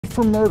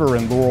for murder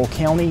in Laurel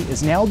County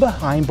is now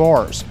behind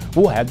bars.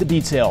 We'll have the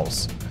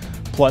details.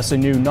 Plus, a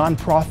new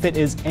nonprofit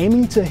is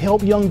aiming to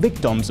help young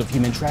victims of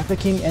human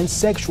trafficking and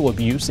sexual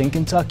abuse in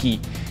Kentucky.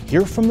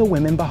 Hear from the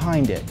women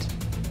behind it.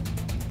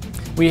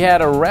 We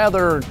had a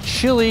rather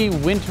chilly,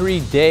 wintry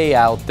day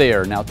out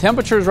there. Now,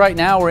 temperatures right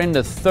now are in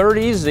the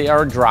 30s. They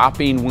are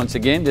dropping once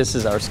again. This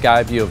is our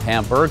sky view of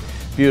Hamburg.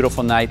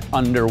 Beautiful night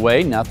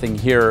underway. Nothing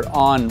here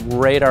on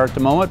radar at the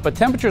moment, but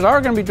temperatures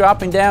are going to be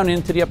dropping down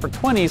into the upper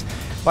 20s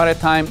by the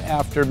time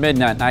after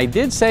midnight. And I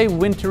did say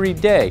wintry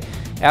day.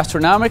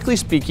 Astronomically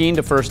speaking,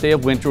 the first day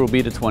of winter will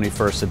be the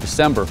 21st of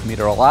December.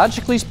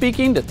 Meteorologically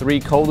speaking, the three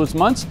coldest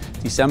months,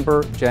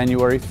 December,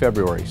 January,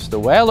 February. So the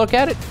way I look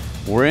at it,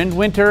 we're in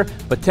winter,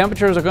 but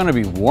temperatures are going to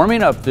be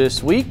warming up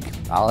this week.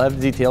 I'll have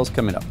the details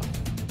coming up.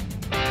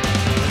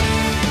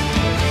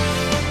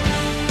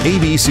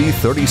 ABC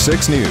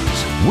 36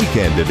 News,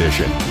 Weekend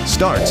Edition,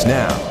 starts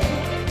now.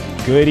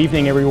 Good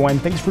evening, everyone.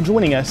 Thanks for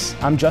joining us.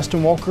 I'm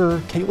Justin Walker.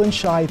 Caitlin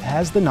Shive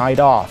has the night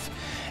off.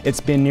 It's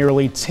been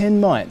nearly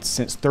 10 months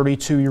since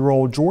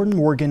 32-year-old Jordan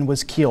Morgan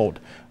was killed.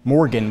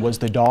 Morgan was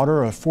the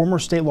daughter of former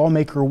state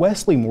lawmaker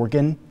Wesley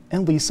Morgan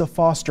and Lisa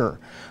Foster.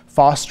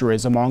 Foster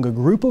is among a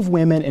group of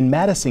women in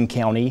Madison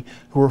County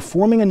who are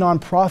forming a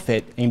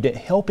nonprofit aimed at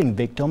helping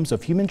victims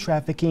of human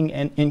trafficking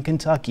in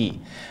Kentucky.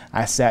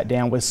 I sat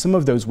down with some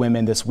of those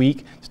women this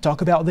week to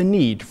talk about the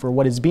need for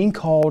what is being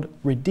called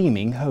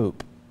redeeming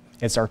hope.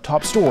 It's our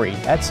top story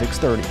at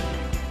 6:30.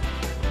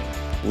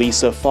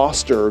 Lisa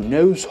Foster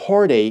knows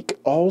heartache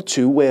all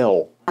too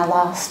well. I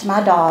lost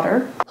my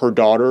daughter. Her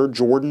daughter,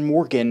 Jordan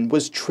Morgan,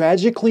 was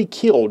tragically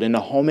killed in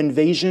a home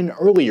invasion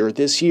earlier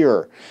this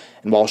year.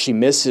 And while she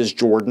misses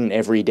Jordan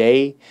every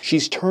day,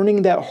 she's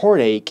turning that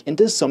heartache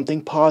into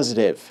something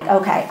positive.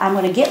 Okay, I'm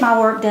going to get my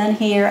work done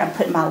here. I'm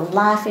putting my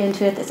life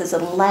into it. This is the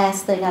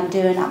last thing I'm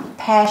doing. I'm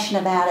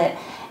passionate about it.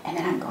 And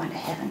then I'm going to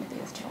heaven to be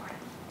with Jordan.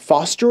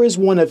 Foster is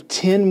one of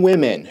 10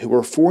 women who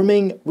are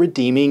forming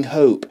Redeeming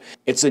Hope.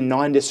 It's a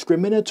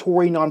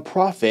non-discriminatory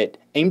nonprofit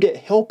aimed at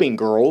helping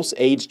girls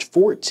aged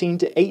 14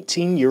 to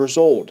 18 years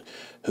old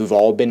who've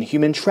all been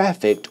human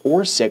trafficked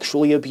or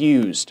sexually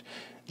abused.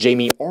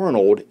 Jamie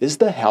Arnold is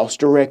the House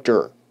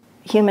Director.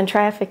 Human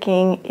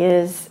trafficking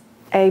is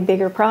a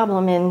bigger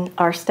problem in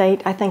our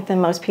state, I think, than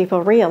most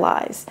people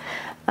realize.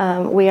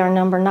 We are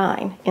number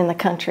 9 in the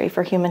country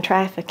for human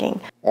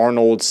trafficking.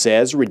 Arnold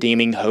says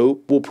Redeeming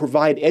Hope will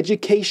provide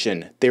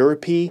education,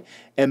 therapy,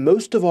 and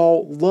most of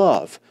all,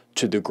 love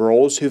to the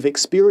girls who've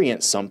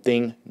experienced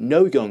something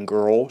no young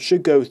girl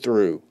should go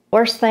through.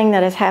 Worst thing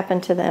that has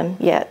happened to them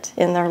yet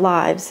in their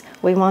lives,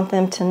 we want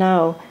them to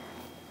know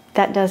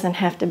that doesn't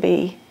have to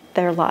be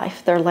their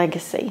life, their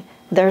legacy.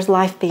 There's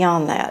life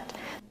beyond that.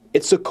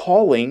 It's a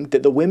calling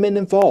that the women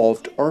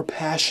involved are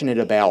passionate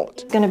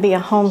about. It's going to be a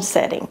home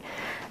setting.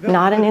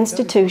 Not an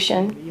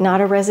institution, not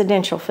a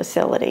residential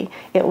facility.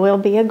 It will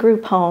be a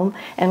group home,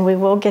 and we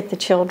will get the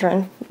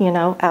children,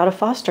 out of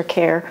foster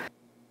care.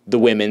 The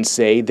women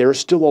say there's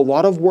still a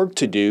lot of work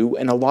to do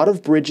and a lot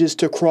of bridges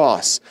to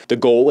cross. The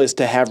goal is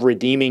to have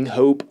Redeeming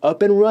Hope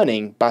up and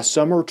running by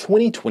summer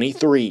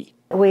 2023.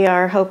 We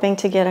are hoping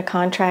to get a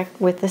contract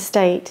with the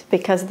state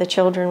because the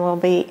children will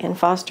be in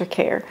foster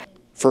care.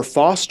 For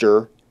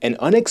Foster, an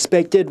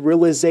unexpected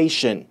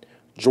realization.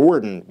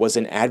 Jordan was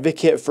an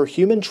advocate for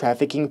human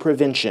trafficking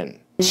prevention.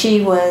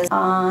 She was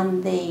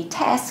on the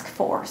task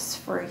force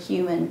for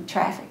human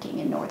trafficking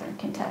in northern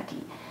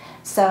Kentucky.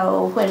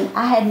 So when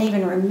I hadn't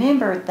even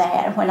remembered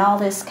that, when all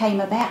this came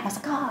about, I was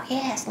like, oh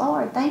yes,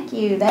 Lord, thank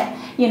you.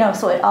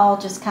 So it all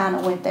just kind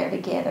of went there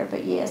together.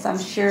 But yes, I'm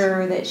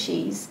sure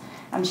she's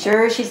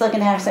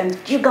looking at her saying,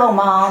 you go,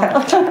 Mom.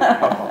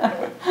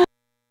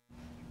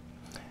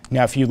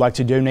 Now, if you'd like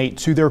to donate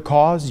to their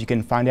cause, you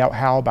can find out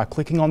how by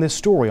clicking on this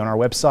story on our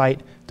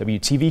website,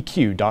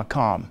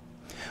 WTVQ.com.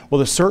 Well,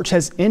 the search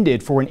has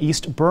ended for an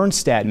East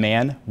Bernstadt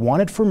man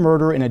wanted for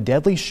murder in a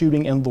deadly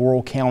shooting in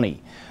Laurel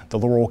County. The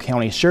Laurel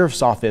County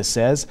Sheriff's Office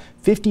says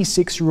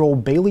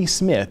 56-year-old Bailey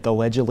Smith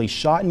allegedly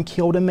shot and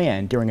killed a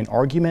man during an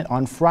argument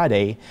on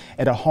Friday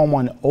at a home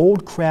on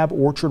Old Crab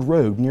Orchard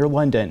Road near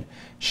London.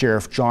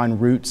 Sheriff John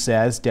Root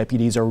says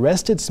deputies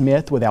arrested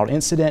Smith without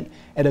incident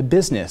at a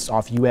business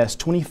off US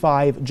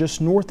 25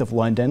 just north of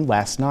London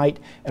last night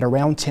at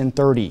around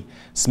 10:30.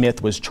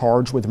 Smith was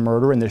charged with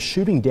murder in the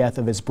shooting death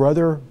of his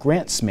brother,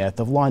 Grant Smith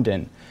of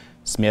London.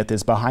 Smith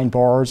is behind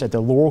bars at the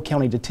Laurel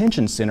County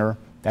Detention Center.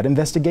 That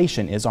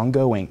investigation is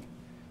ongoing.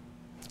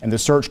 And the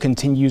search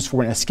continues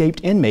for an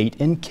escaped inmate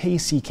in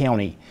Casey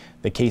County.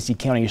 The Casey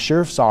County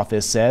Sheriff's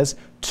Office says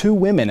 2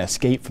 women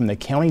escaped from the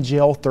county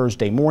jail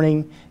Thursday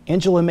morning.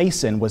 Angela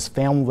Mason was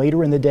found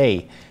later in the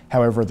day.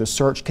 However, the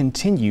search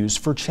continues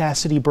for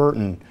Chastity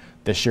Burton.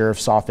 The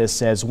Sheriff's Office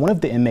says one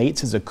of the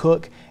inmates is a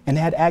cook and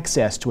had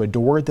access to a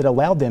door that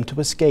allowed them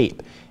to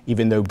escape.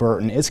 Even though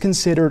Burton is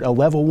considered a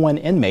level 1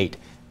 inmate,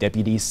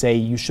 deputies say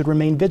you should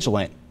remain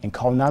vigilant and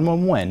call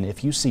 911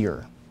 if you see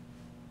her.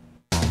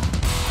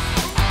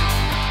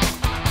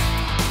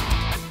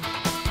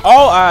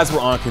 All eyes were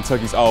on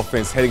Kentucky's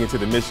offense heading into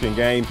the Michigan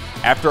game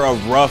after a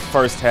rough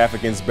first half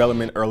against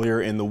Bellarmine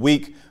earlier in the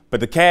week. But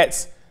the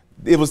Cats,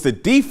 it was the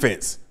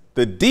defense.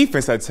 The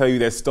defense, I tell you,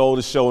 that stole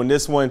the show in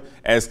this one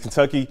as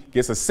Kentucky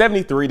gets a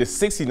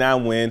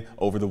 73-69 win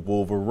over the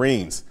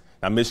Wolverines.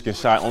 Now, Michigan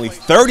shot only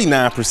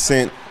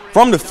 39%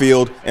 from the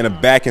field in a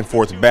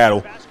back-and-forth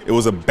battle. It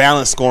was a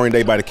balanced scoring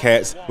day by the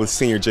Cats with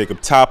senior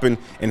Jacob Toppin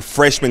and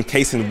freshman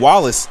Cason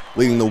Wallace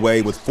leading the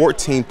way with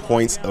 14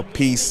 points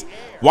apiece.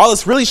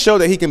 Wallace really showed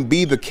that he can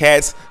be the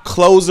Cats'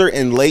 closer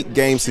in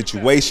late-game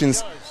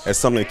situations. That's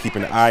something to keep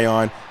an eye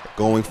on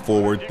going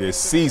forward this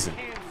season.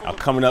 Now,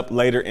 coming up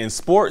later in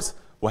sports,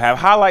 we'll have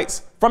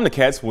highlights from the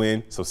Cats'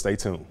 win, so stay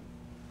tuned.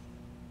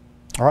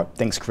 All right,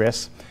 thanks,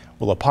 Chris.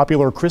 Well, a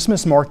popular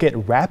Christmas market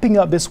wrapping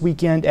up this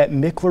weekend at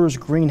Michler's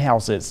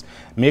Greenhouses.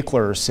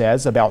 Michler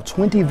says about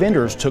 20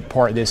 vendors took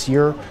part this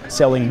year,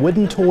 selling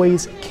wooden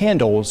toys,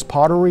 candles,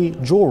 pottery,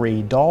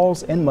 jewelry,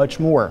 dolls, and much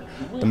more.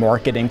 The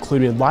market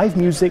included live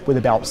music with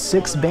about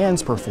 6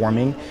 bands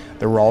performing.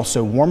 There were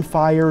also warm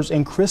fires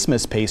and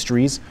Christmas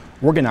pastries.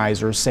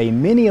 Organizers say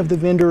many of the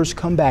vendors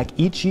come back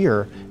each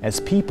year as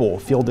people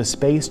fill the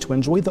space to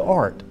enjoy the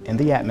art and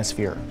the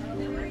atmosphere.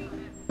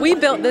 We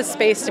built this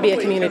space to be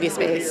a community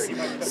space.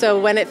 So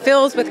when it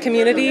fills with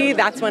community,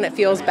 that's when it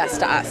feels best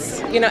to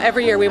us. You know,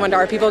 every year we wonder,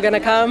 are people going to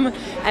come?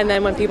 And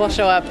then when people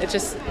show up, it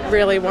just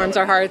really warms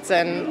our hearts,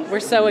 and we're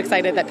so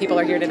excited that people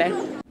are here today.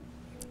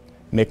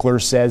 Michler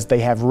says they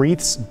have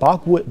wreaths,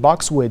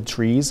 boxwood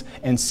trees,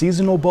 and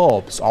seasonal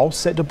bulbs all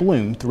set to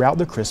bloom throughout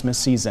the Christmas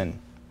season.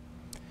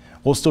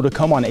 Well, still to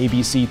come on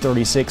ABC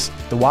 36,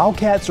 the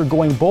Wildcats are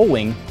going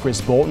bowling. Chris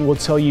Bolton will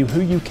tell you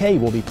who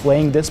UK will be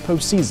playing this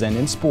postseason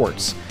in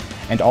sports.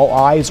 And all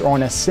eyes are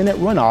on a Senate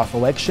runoff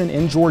election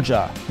in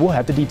Georgia. We'll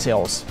have the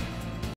details.